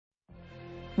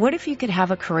What if you could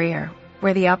have a career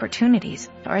where the opportunities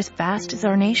are as vast as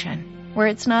our nation, where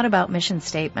it's not about mission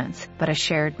statements, but a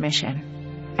shared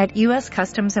mission? At U.S.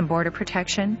 Customs and Border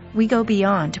Protection, we go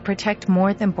beyond to protect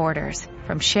more than borders,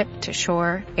 from ship to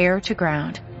shore, air to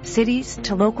ground, cities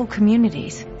to local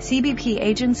communities. CBP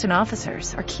agents and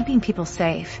officers are keeping people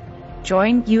safe.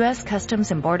 Join U.S. Customs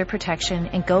and Border Protection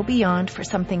and go beyond for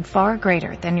something far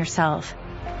greater than yourself.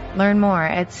 Learn more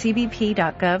at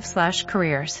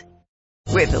cbp.gov/careers.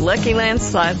 With the Lucky Land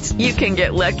Slots, you can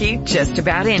get lucky just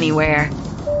about anywhere.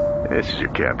 This is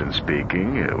your captain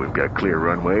speaking. We've got clear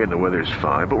runway and the weather's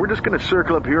fine, but we're just going to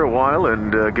circle up here a while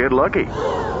and get lucky.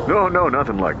 No,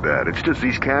 nothing like that. It's just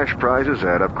these cash prizes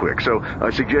add up quick. So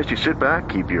I suggest you sit back,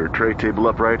 keep your tray table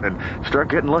upright, and start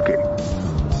getting lucky.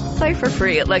 Play for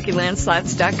free at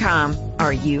LuckyLandSlots.com.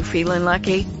 Are you feeling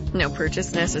lucky? No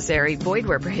purchase necessary. Void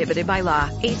where prohibited by law.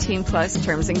 18+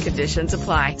 terms and conditions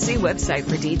apply. See website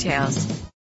for details.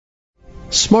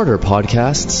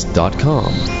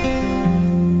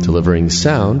 SmarterPodcasts.com. Delivering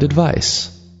sound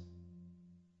advice.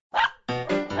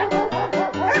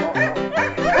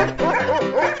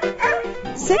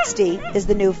 "60 is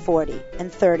the new 40, and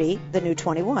 30 the new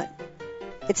 21.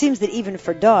 It seems that even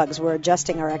for dogs, we're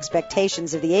adjusting our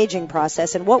expectations of the aging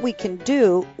process and what we can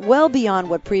do well beyond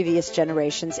what previous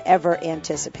generations ever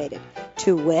anticipated.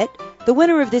 To wit, the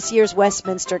winner of this year's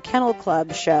Westminster Kennel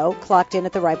Club show clocked in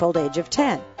at the ripe old age of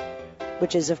 10,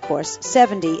 which is, of course,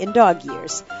 70 in dog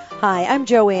years. Hi, I'm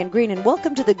Joanne Green, and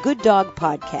welcome to the Good Dog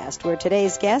Podcast, where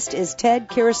today's guest is Ted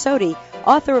Kirisotti,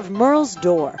 author of Merle's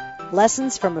Door,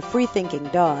 Lessons from a Free-Thinking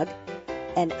Dog,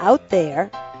 and Out There,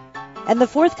 and the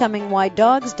forthcoming Why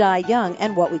Dogs Die Young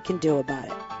and What We Can Do About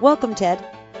It. Welcome, Ted.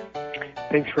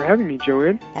 Thanks for having me,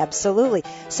 Joanne. Absolutely.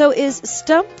 So is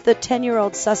Stump, the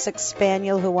 10-year-old Sussex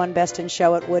Spaniel who won Best in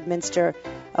Show at Woodminster,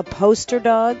 a poster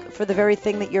dog for the very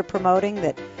thing that you're promoting,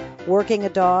 that working a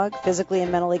dog physically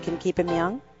and mentally can keep him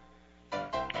young?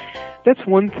 That's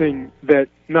one thing that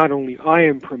not only I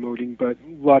am promoting, but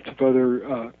lots of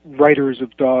other writers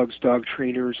of dogs, dog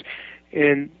trainers,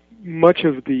 and much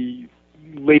of the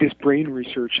latest brain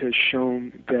research has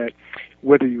shown that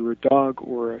whether you're a dog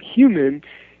or a human,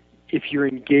 if you're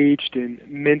engaged in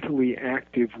mentally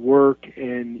active work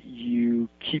and you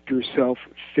keep yourself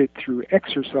fit through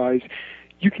exercise,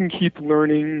 you can keep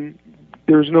learning.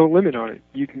 There's no limit on it.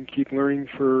 You can keep learning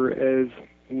for as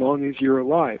long as you're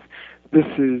alive. This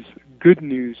is good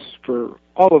news for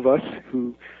all of us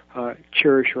who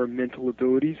cherish our mental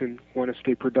abilities and want to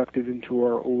stay productive into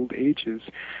our old ages.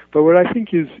 But what I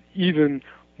think is even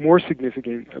more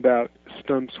significant about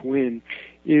Stump's win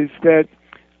is that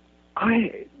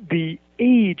the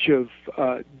age of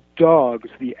dogs,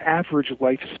 the average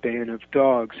lifespan of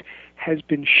dogs, has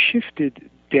been shifted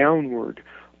downward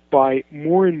by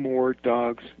more and more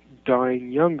dogs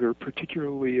dying younger,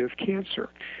 particularly of cancer.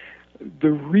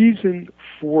 The reason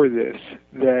for this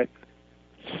that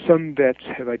some vets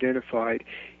have identified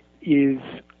is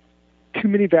too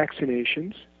many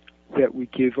vaccinations that we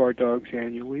give our dogs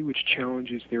annually, which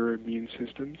challenges their immune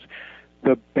systems,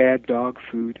 the bad dog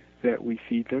food that we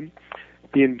feed them,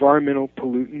 the environmental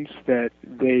pollutants that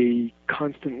they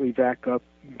constantly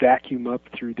vacuum up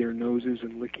through their noses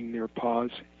and licking their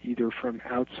paws, either from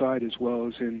outside as well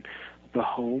as in the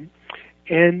home,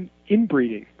 and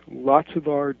inbreeding. Lots of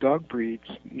our dog breeds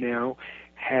now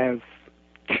have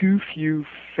too few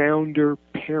founder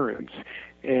parents,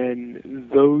 and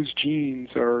those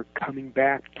genes are coming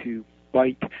back to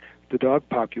bite the dog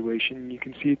population. You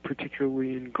can see it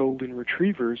particularly in golden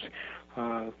retrievers,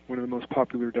 one of the most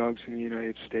popular dogs in the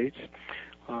United States,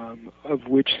 of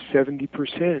which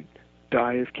 70%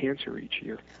 die of cancer each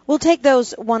year. We'll take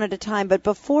those one at a time, but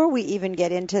before we even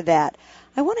get into that,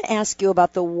 I want to ask you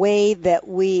about the way that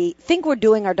we think we're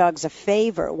doing our dogs a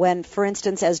favor when, for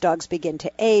instance, as dogs begin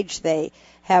to age, they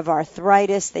have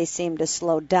arthritis, they seem to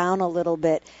slow down a little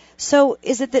bit. So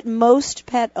is it that most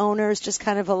pet owners just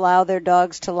kind of allow their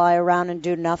dogs to lie around and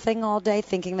do nothing all day,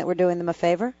 thinking that we're doing them a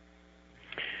favor?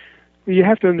 Well, you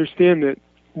have to understand that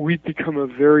we've become a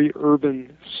very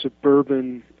urban,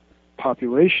 suburban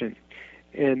population,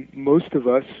 and most of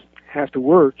us have to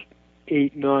work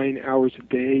 8-9 hours a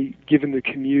day. Given the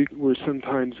commute, we're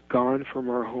sometimes gone from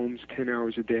our homes 10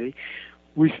 hours a day.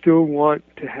 We still want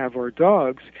to have our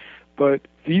dogs, but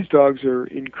these dogs are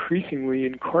increasingly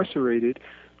incarcerated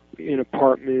in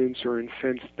apartments or in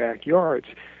fenced backyards.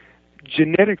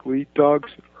 Genetically,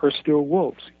 dogs are still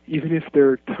wolves, even if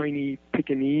they're tiny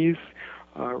Pekingese,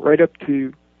 right up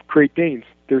to Great Danes.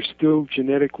 They're still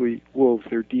genetically wolves.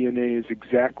 Their DNA is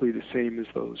exactly the same as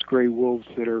those gray wolves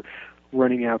that are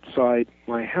running outside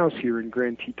my house here in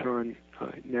Grand Teton,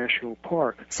 National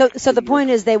Park. So the point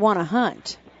is they want to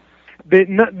hunt. They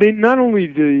not only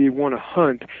do they want to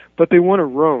hunt, but they want to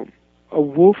roam. A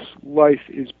wolf's life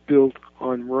is built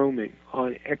on roaming,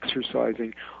 on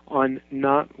exercising, on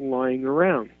not lying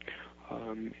around.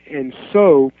 And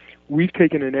so we've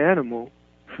taken an animal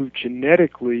who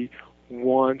genetically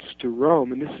wants to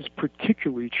roam, and this is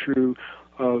particularly true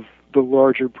of the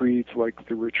larger breeds like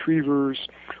the retrievers,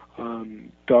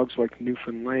 dogs like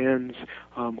Newfoundlands,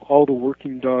 all the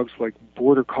working dogs like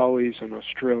Border Collies and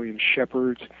Australian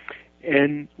Shepherds,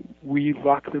 and we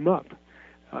lock them up.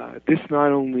 This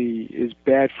not only is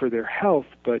bad for their health,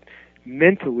 but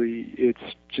mentally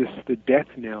it's just the death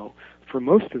knell for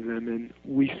most of them, and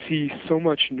we see so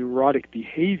much neurotic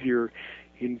behavior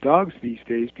in dogs these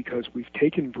days because we've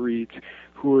taken breeds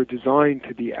who are designed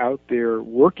to be out there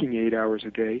working 8 hours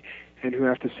a day and who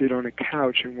have to sit on a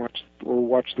couch and watch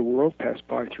the world pass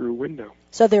by through a window.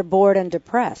 So they're bored and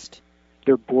depressed.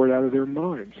 They're bored out of their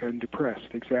minds and depressed,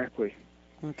 exactly.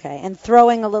 Okay, and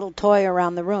throwing a little toy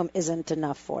around the room isn't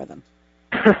enough for them.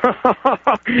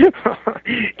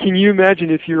 Can you imagine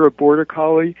if you're a Border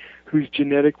Collie who's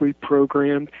genetically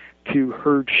programmed to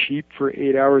herd sheep for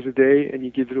 8 hours a day and you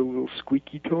give it a little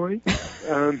squeaky toy?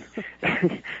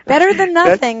 Better than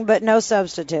nothing, but no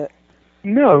substitute.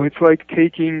 No, it's like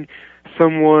taking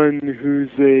someone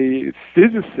who's a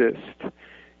physicist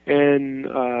and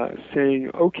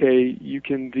saying, okay, you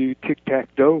can do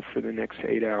tic-tac-toe for the next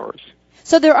 8 hours.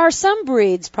 So there are some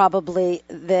breeds probably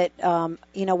that,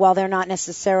 while they're not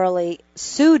necessarily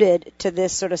suited to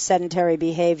this sort of sedentary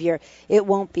behavior, it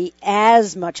won't be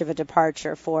as much of a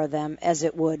departure for them as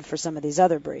it would for some of these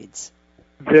other breeds.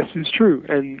 This is true,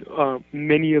 and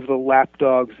many of the lap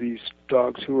dogs, these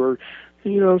dogs who are,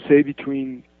 say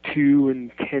between 2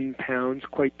 and 10 pounds,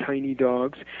 quite tiny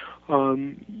dogs,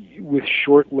 with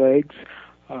short legs,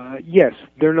 yes,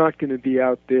 they're not going to be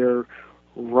out there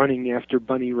running after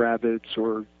bunny rabbits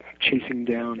or chasing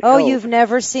down elk. You've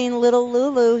never seen little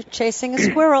Lulu chasing a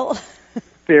squirrel.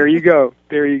 There you go.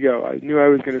 I knew I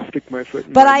was going to stick my foot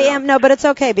in But my mouth. But it's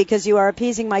okay because you are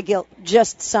appeasing my guilt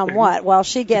just somewhat. While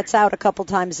she gets out a couple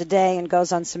times a day and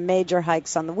goes on some major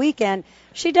hikes on the weekend,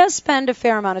 she does spend a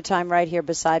fair amount of time right here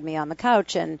beside me on the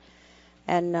couch and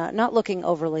not looking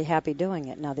overly happy doing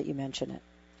it now that you mention it.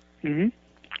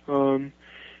 Mm-hmm.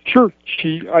 Sure.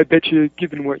 I bet you,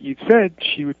 given what you've said,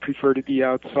 she would prefer to be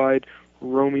outside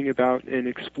roaming about and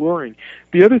exploring.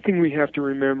 The other thing we have to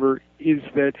remember is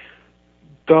that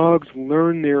dogs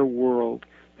learn their world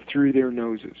through their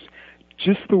noses.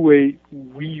 Just the way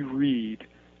we read,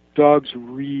 dogs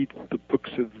read the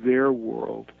books of their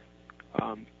world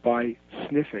by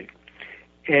sniffing.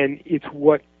 And it's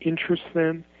what interests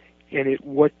them, and it's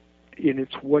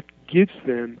what gives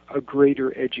them a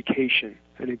greater education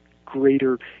and a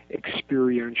greater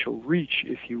experiential reach,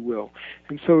 if you will.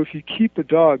 And so if you keep a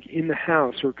dog in the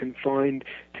house or confined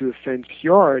to a fenced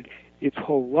yard its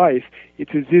whole life,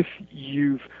 it's as if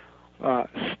you've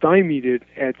stymied it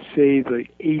at, say, the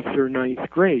 8th or 9th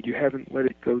grade. You haven't let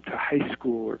it go to high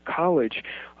school or college,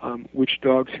 which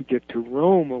dogs who get to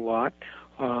roam a lot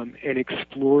and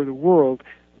explore the world,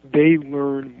 they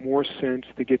learn more sense.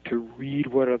 They get to read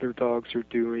what other dogs are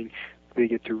doing. They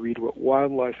get to read what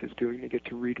wildlife is doing. They get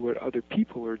to read what other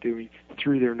people are doing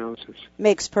through their noses.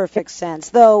 Makes perfect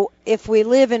sense. Though, if we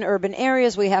live in urban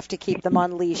areas, we have to keep them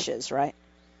on leashes, right?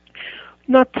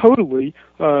 Not totally.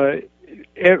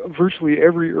 Virtually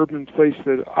every urban place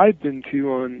that I've been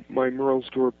to on my Merle's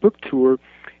Door book tour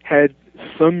had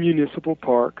some municipal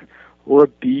park or a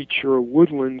beach or a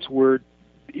woodlands where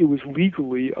it was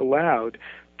legally allowed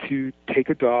to take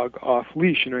a dog off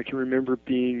leash. And I can remember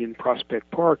being in Prospect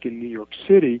Park in New York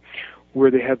City where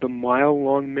they had the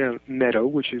mile-long meadow,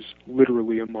 which is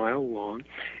literally a mile long,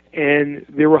 and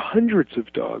there were hundreds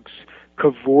of dogs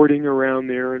cavorting around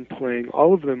there and playing,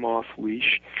 all of them off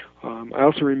leash. I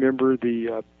also remember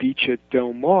the beach at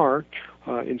Del Mar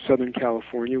in Southern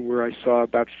California where I saw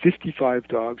about 55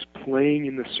 dogs playing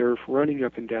in the surf, running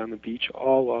up and down the beach,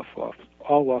 all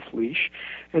off leash.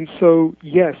 And so,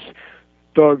 yes,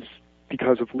 dogs,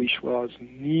 because of leash laws,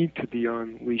 need to be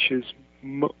on leashes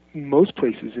most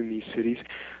places in these cities,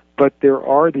 but there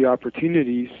are the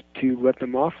opportunities to let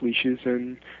them off leashes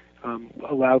and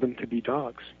allow them to be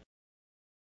dogs.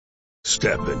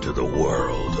 Step into the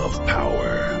world of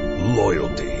power,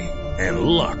 loyalty, and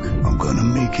luck. I'm gonna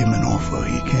make him an offer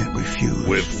he can't refuse.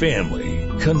 With family,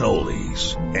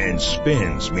 cannolis, and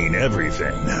spins mean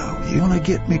everything. Now, you wanna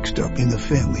get mixed up in the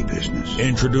family business.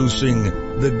 Introducing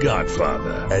The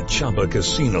Godfather at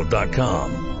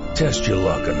ChumbaCasino.com. Test your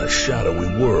luck in the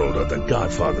shadowy world of The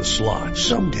Godfather slot.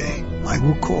 Someday, I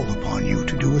will call upon you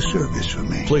to do a service for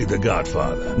me. Play The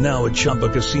Godfather, now at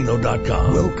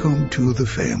ChumbaCasino.com. Welcome to the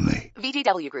family.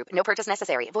 VGW Group. No purchase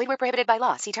necessary. Void where prohibited by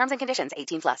law. See terms and conditions.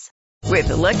 18+. With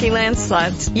the Lucky Land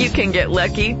Slots, you can get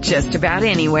lucky just about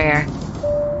anywhere.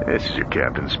 This is your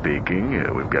captain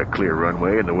speaking. We've got clear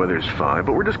runway and the weather's fine,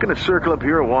 but we're just going to circle up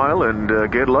here a while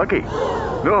and get lucky.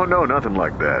 No, nothing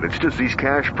like that. It's just these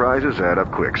cash prizes add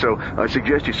up quick. So I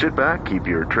suggest you sit back, keep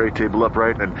your tray table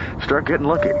upright, and start getting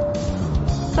lucky.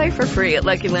 Play for free at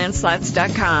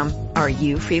LuckyLandSlots.com. Are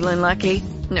you feeling lucky?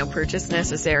 No purchase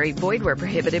necessary. Void where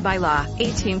prohibited by law.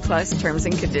 18+ terms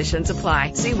and conditions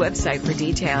apply. See website for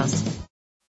details.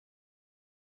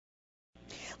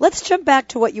 Let's jump back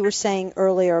to what you were saying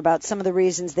earlier about some of the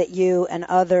reasons that you and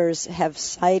others have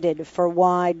cited for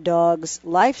why dogs'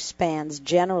 lifespans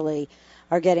generally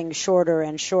are getting shorter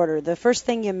and shorter. The first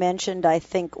thing you mentioned, I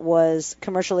think, was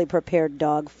commercially prepared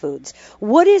dog foods.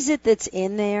 What is it that's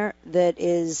in there that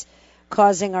is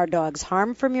causing our dogs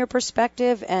harm from your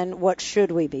perspective, and what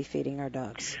should we be feeding our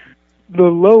dogs? The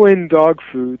low-end dog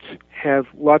foods have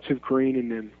lots of grain in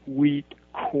them: wheat,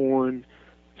 corn,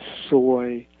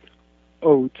 soy,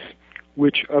 oats,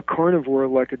 which a carnivore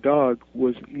like a dog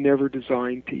was never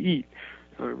designed to eat.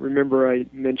 Remember I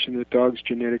mentioned that dogs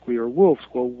genetically are wolves.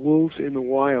 Well, wolves in the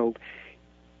wild,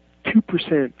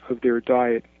 2% of their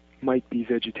diet might be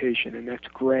vegetation, and that's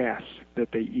grass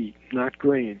that they eat, not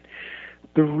grain.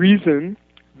 The reason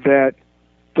that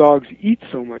dogs eat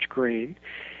so much grain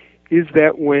is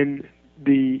that when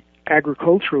the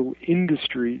agricultural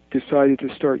industry decided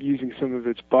to start using some of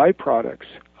its byproducts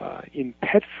in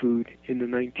pet food in the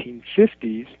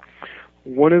 1950s,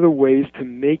 one of the ways to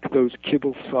make those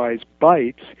kibble-sized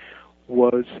bites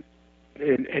was,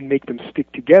 and make them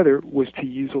stick together, was to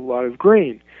use a lot of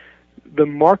grain. The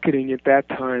marketing at that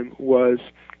time was,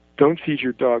 don't feed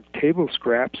your dog table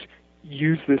scraps,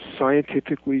 use this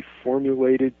scientifically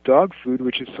formulated dog food,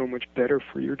 which is so much better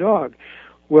for your dog.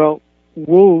 Well,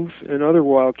 wolves and other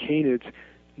wild canids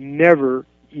never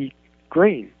eat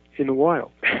grain in the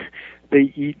wild.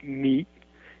 They eat meat,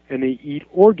 and they eat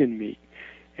organ meat.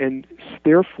 And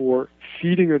therefore,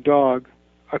 feeding a dog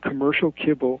a commercial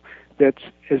kibble that's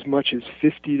as much as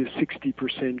 50 to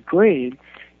 60% grain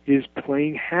is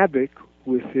playing havoc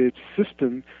with its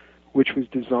system, which was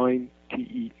designed to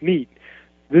eat meat.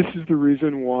 This is the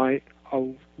reason why a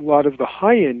lot of the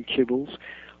high-end kibbles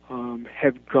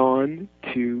have gone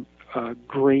to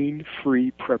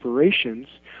grain-free preparations.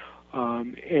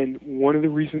 And one of the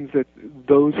reasons that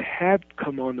those have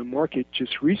come on the market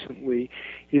just recently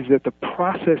is that the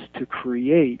process to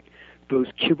create those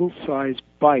kibble-sized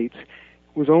bites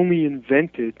was only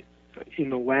invented in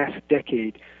the last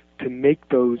decade to make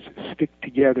those stick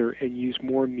together and use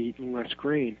more meat and less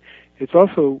grain. It's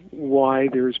also why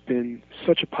there's been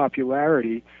such a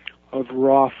popularity of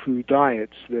raw food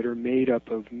diets that are made up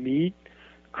of meat,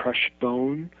 crushed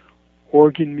bone,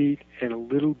 organ meat, and a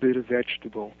little bit of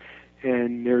vegetable.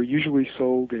 And they're usually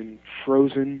sold in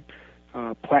frozen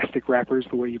plastic wrappers,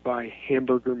 the way you buy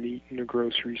hamburger meat in a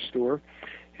grocery store.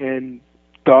 And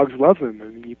dogs love them. I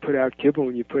mean, you put out kibble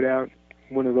and you put out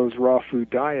one of those raw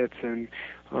food diets, and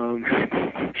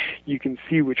you can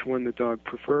see which one the dog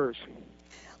prefers.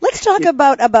 Let's talk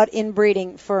about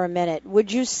inbreeding for a minute.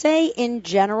 Would you say, in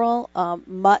general,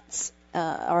 mutts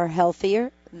are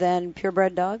healthier than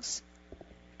purebred dogs?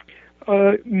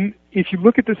 If you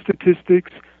look at the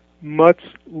statistics, mutts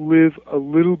live a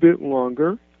little bit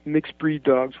longer. Mixed breed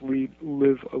dogs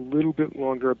live a little bit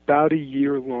longer, about a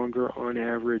year longer on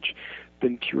average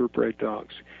than purebred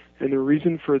dogs. And the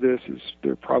reason for this is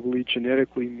they're probably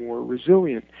genetically more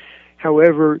resilient.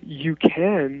 However, you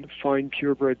can find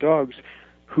purebred dogs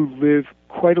who live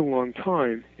quite a long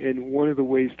time, and one of the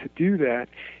ways to do that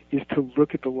is to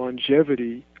look at the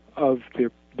longevity of the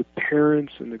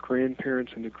parents and the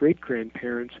grandparents and the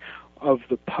great-grandparents of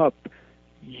the pup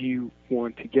you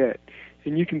want to get.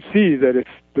 And you can see that if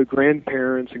the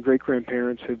grandparents and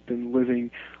great-grandparents have been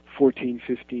living 14,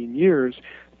 15 years,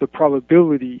 the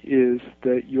probability is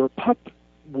that your pup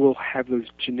will have those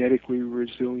genetically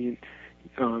resilient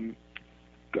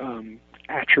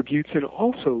attributes and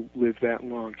also live that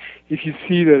long. If you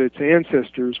see that its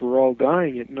ancestors were all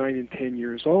dying at 9 and 10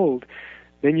 years old,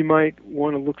 then you might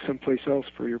want to look someplace else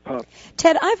for your pup.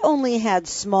 Ted, I've only had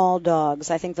small dogs.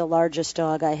 I think the largest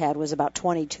dog I had was about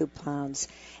 22 pounds.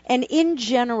 And in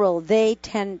general, they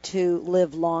tend to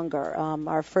live longer.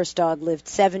 Our first dog lived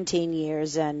 17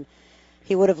 years, and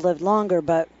he would have lived longer,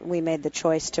 but we made the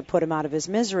choice to put him out of his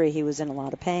misery. He was in a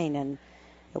lot of pain, and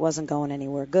it wasn't going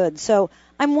anywhere good. So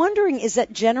I'm wondering, is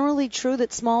that generally true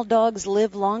that small dogs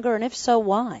live longer, and if so,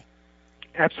 why?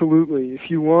 Absolutely.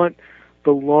 If you want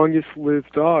the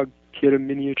longest-lived dog, get a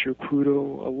miniature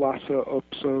poodle, a Lhasa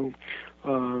Apso.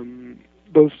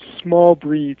 Those small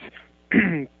breeds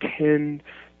tend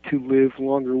to live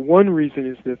longer. One reason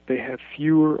is that they have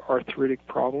fewer arthritic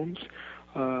problems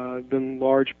than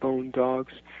large-boned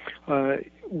dogs.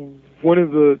 One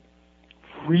of the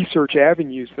research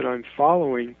avenues that I'm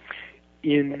following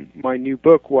in my new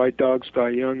book, Why Dogs Die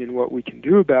Young and What We Can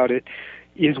Do About It,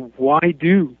 is why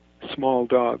do small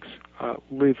dogs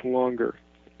live longer?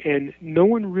 And no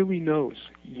one really knows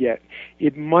yet.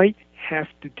 It might have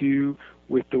to do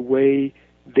with the way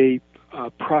they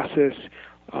process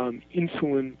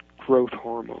insulin growth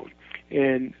hormone.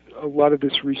 And a lot of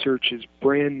this research is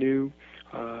brand new.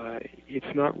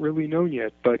 It's not really known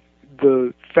yet, but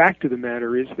the fact of the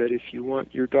matter is that if you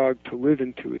want your dog to live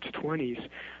into its 20s,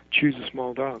 choose a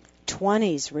small dog.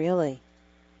 20s, really?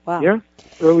 Wow. Yeah,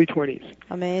 early 20s.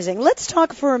 Amazing. Let's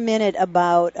talk for a minute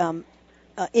about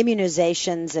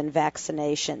immunizations and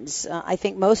vaccinations. I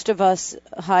think most of us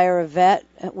hire a vet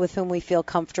with whom we feel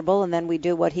comfortable, and then we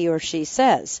do what he or she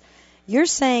says. You're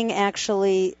saying,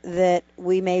 actually, that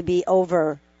we may be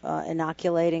over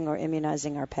inoculating or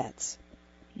immunizing our pets.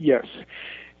 Yes.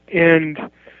 And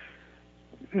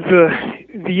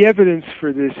the evidence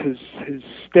for this is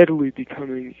steadily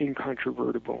becoming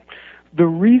incontrovertible. The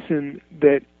reason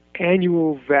that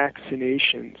annual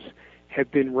vaccinations have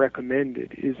been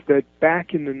recommended is that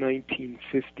back in the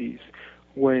 1950s,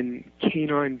 when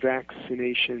canine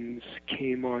vaccinations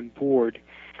came on board,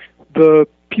 the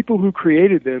people who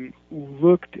created them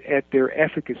looked at their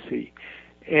efficacy,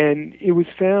 and it was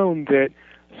found that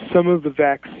some of the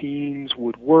vaccines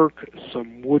would work,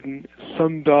 some wouldn't.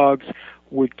 Some dogs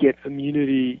would get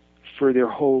immunity for their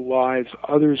whole lives,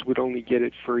 others would only get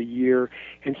it for a year.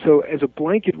 And so as a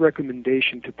blanket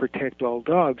recommendation to protect all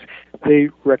dogs, they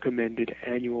recommended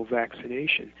annual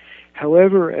vaccination.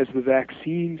 However, as the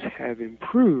vaccines have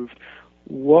improved,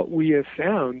 what we have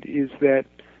found is that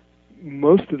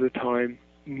most of the time,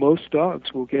 most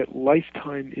dogs will get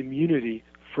lifetime immunity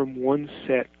from one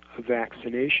set of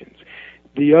vaccinations.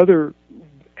 The other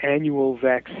annual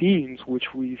vaccines,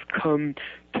 which we've come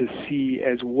to see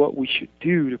as what we should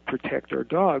do to protect our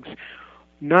dogs,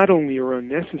 not only are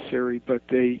unnecessary, but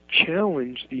they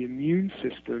challenge the immune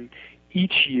system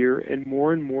each year, and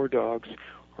more dogs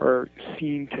are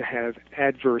seen to have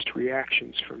adverse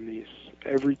reactions from these.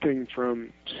 Everything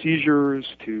from seizures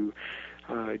to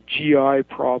GI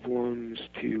problems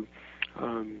to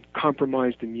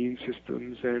compromised immune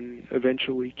systems and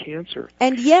eventually cancer.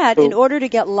 And yet, in order to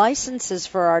get licenses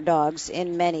for our dogs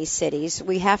in many cities,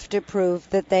 we have to prove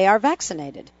that they are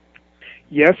vaccinated.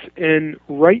 Yes, and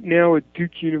right now at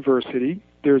Duke University,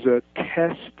 there's a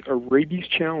rabies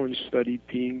challenge study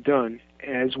being done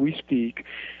as we speak,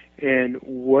 and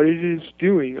what it is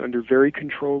doing under very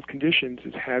controlled conditions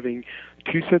is having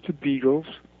two sets of beagles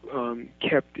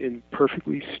kept in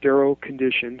perfectly sterile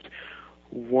conditions,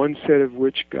 one set of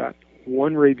which got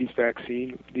one rabies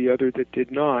vaccine, the other that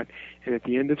did not, and at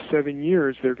the end of 7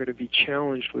 years, they're going to be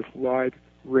challenged with live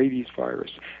rabies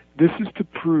virus. This is to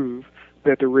prove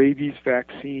that the rabies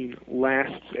vaccine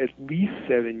lasts at least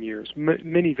 7 years.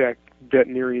 Many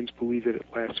veterinarians believe that it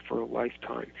lasts for a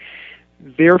lifetime.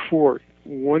 Therefore,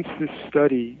 once this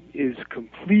study is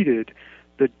completed,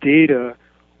 the data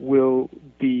will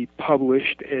be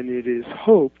published, and it is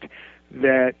hoped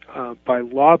that by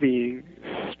lobbying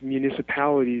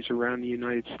municipalities around the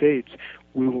United States,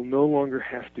 we will no longer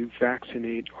have to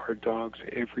vaccinate our dogs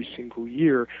every single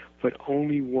year, but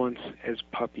only once as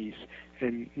puppies,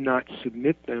 and not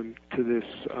submit them to this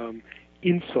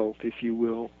insult, if you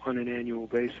will, on an annual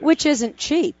basis. Which isn't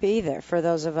cheap either for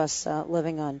those of us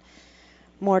living on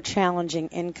more challenging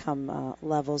income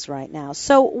levels right now.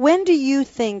 So when do you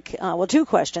think, two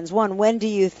questions. One, when do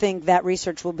you think that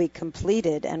research will be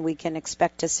completed and we can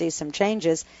expect to see some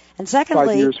changes? And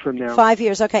secondly, 5 years from now. 5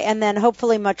 years, okay. And then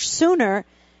hopefully much sooner,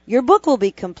 your book will be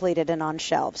completed and on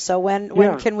shelves. So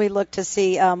when can we look to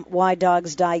see Why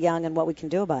Dogs Die Young and what we can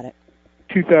do about it?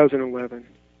 2011.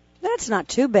 That's not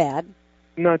too bad.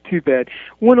 Not too bad.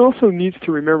 One also needs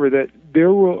to remember that there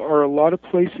are a lot of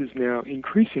places now,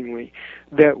 increasingly,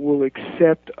 that will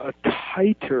accept a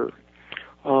titer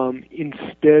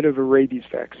instead of a rabies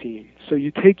vaccine. So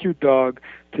you take your dog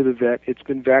to the vet. It's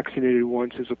been vaccinated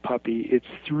once as a puppy. Its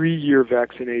 3-year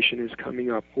vaccination is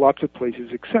coming up. Lots of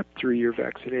places accept 3-year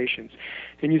vaccinations.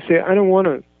 And you say, I don't want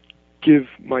to give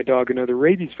my dog another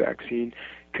rabies vaccine.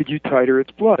 Could you titer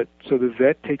its blood? So the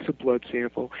vet takes a blood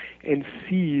sample and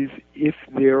sees if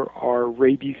there are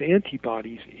rabies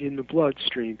antibodies in the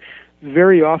bloodstream.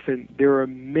 Very often, there are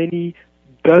many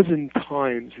dozen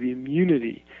times the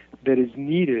immunity that is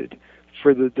needed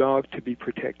for the dog to be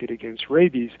protected against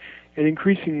rabies. And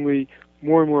increasingly,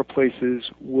 more and more places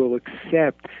will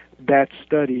accept that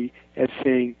study as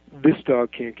saying this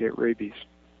dog can't get rabies.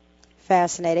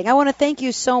 Fascinating. I want to thank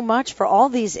you so much for all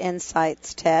these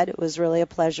insights, Ted. It was really a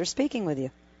pleasure speaking with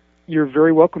you. You're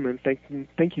very welcome, and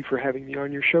thank you for having me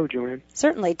on your show, Joanne.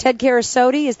 Certainly. Ted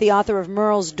Karasote is the author of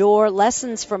Merle's Door,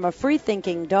 Lessons from a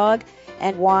Free-Thinking Dog,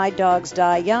 and Why Dogs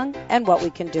Die Young, and What We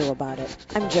Can Do About It.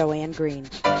 I'm Joanne Green.